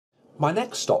My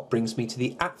next stop brings me to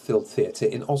the Attfield Theatre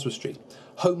in Oswestry,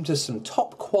 home to some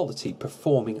top quality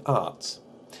performing arts.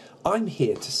 I'm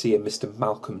here to see a Mr.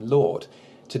 Malcom Lord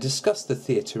to discuss the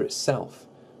theatre itself,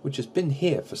 which has been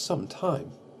here for some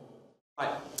time.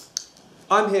 Right.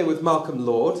 I'm here with Malcom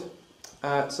Lord.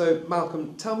 So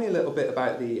Malcom, tell me a little bit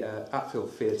about the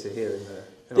Attfield Theatre here in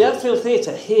the Attfield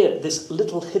Theatre here, this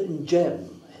little hidden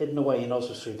gem hidden away in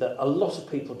Oswestry that a lot of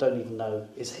people don't even know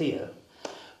is here.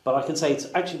 But I can say it's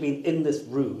actually been in this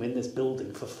room, in this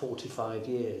building, for 45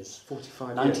 years. 45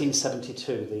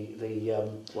 1972, the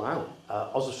wow.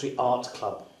 Oswestry Art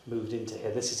Club moved into here.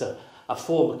 This is a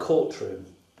former courtroom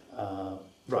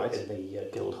right. in the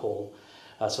Guildhall.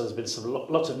 So there's been some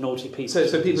lots of naughty people.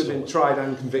 So people have been tried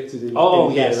and convicted in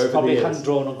yes, here over probably the years. hand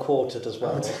drawn and quartered as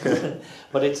well.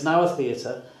 But it's now a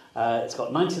theatre. It's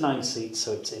got 99 seats,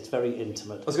 so it's very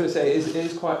intimate. I was going to say it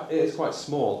is quite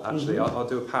small actually. Mm-hmm. I'll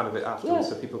do a pan of it afterwards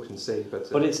so people can see.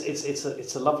 But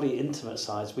it's a lovely intimate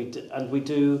size. We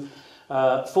do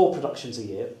 4 productions a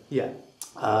year. Yeah.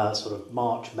 Sort of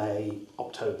March, May,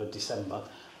 October, December.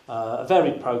 A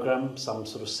varied programme, some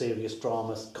sort of serious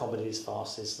dramas, comedies,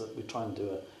 farces, that we try and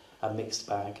do a mixed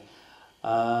bag.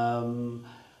 We're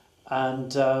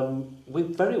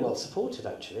very well supported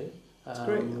actually. It's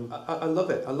great. I love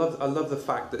it. I love the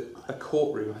fact that a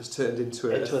courtroom has turned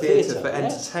into a theatre for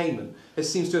entertainment. It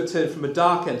seems to have turned from a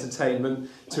dark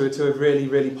entertainment to a really,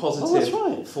 really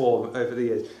positive form over the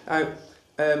years.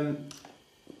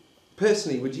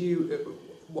 Personally,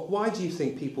 why do you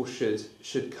think people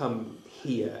should come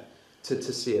here to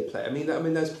see a play? I mean,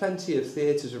 there's plenty of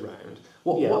theatres around.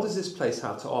 What does this place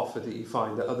have to offer that you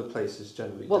find that other places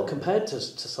generally don't? Compared to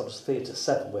sort of Theatre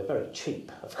 7, we're very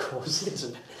cheap, of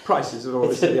course. Prices are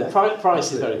always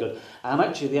price is very good. And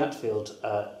actually the Attfield,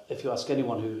 if you ask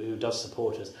anyone who does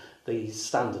support us, the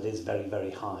standard is very,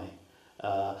 very high.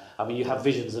 I mean, you have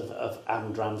visions of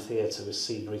Amdram Theatre with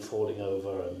scenery falling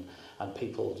over and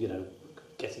people,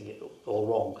 getting it all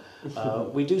wrong.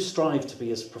 We do strive to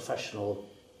be as professional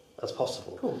as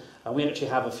possible. Cool. And we actually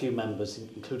have a few members,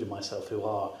 including myself, who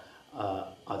are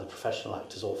either professional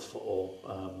actors or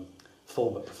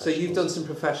former professionals. So you've done some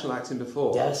professional acting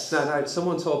before? Yes. Now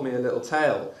someone told me a little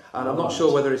tale, and I'm not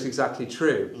sure whether it's exactly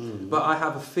true, but I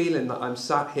have a feeling that I'm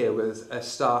sat here with a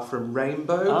star from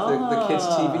Rainbow, the kids'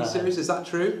 TV series. Is that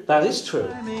true? That is true.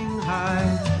 Climbing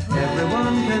high,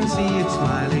 everyone can see it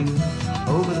smiling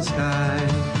over the sky.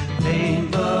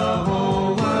 Paint the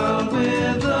whole world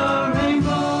with a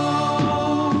rainbow.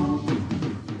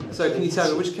 So can you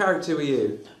tell me, which character were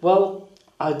you? Well,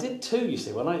 I did too, you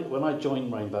see. When I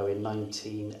joined Rainbow in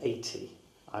 1980,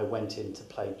 I went in to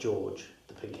play George,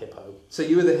 the pink hippo. So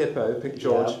you were the hippo, Pink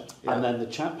George. Yeah. And then the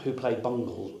chap who played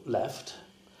Bungle left.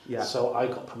 Yeah. So I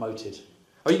got promoted.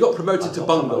 Oh, you got promoted to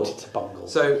Bungle? Promoted to Bungle.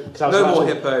 So no more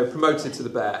hippo, promoted to the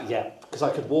bear. Yeah, because I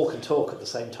could walk and talk at the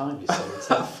same time, you see.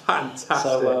 Fantastic.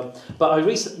 So, but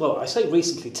I say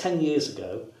recently, 10 years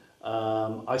ago,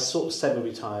 I sort of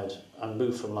semi-retired and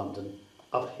moved from London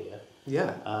up here.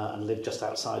 Yeah. And live just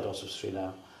outside Oswestry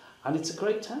now. And it's a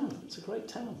great town. It's a great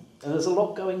town. And there's a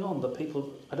lot going on that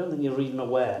people, I don't think you're even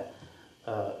aware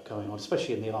going on,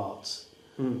 especially in the arts.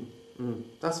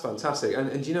 That's fantastic.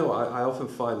 And you know what? I often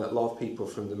find that a lot of people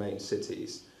from the main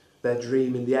cities, their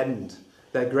dream in the end,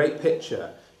 their great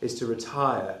picture is to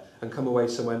retire and come away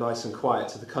somewhere nice and quiet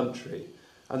to the country.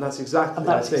 And that's exactly,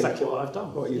 exactly what I've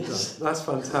done. What you've done. That's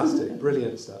fantastic.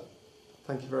 Brilliant stuff.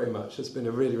 Thank you very much. It's been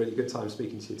a really, really good time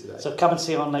speaking to you today. So come and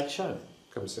see our next show.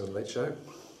 Come and see our next show.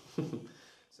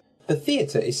 The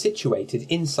theatre is situated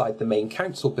inside the main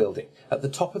council building at the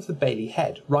top of the Bailey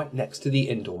Head, right next to the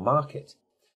indoor market.